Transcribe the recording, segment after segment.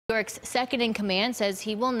New York's second in command says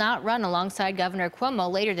he will not run alongside Governor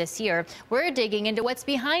Cuomo later this year. We're digging into what's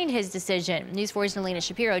behind his decision. News 4's Nalina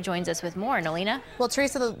Shapiro joins us with more. Nalina? Well,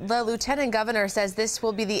 Teresa, the lieutenant governor says this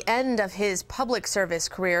will be the end of his public service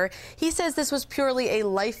career. He says this was purely a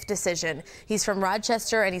life decision. He's from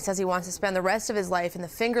Rochester, and he says he wants to spend the rest of his life in the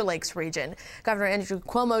Finger Lakes region. Governor Andrew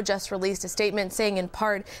Cuomo just released a statement saying in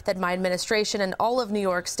part that my administration and all of New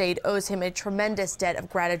York State owes him a tremendous debt of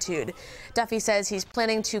gratitude. Duffy says he's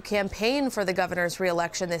planning to campaign for the governor's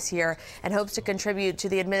re-election this year and hopes to contribute to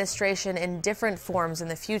the administration in different forms in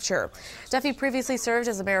the future. Duffy previously served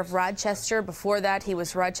as the mayor of Rochester. Before that, he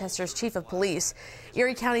was Rochester's chief of police.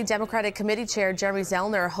 Erie County Democratic Committee Chair Jeremy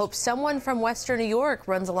Zellner hopes someone from Western New York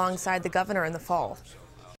runs alongside the governor in the fall.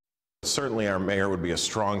 Certainly our mayor would be a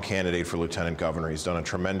strong candidate for lieutenant governor. He's done a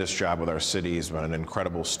tremendous job with our city. He's been an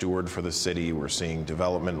incredible steward for the city. We're seeing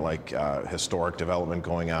development like historic development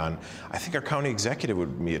going on. I think our county executive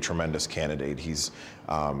would be a tremendous candidate. He's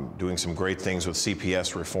doing some great things with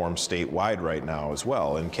CPS reform statewide right now as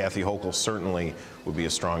well. And Kathy Hochul certainly would be a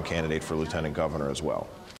strong candidate for lieutenant governor as well.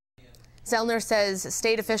 Zellner says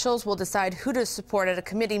state officials will decide who to support at a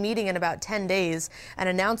committee meeting in about 10 days. An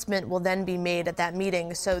announcement will then be made at that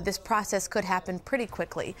meeting, so this process could happen pretty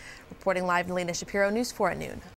quickly. Reporting live, Nalina Shapiro, News 4 at noon.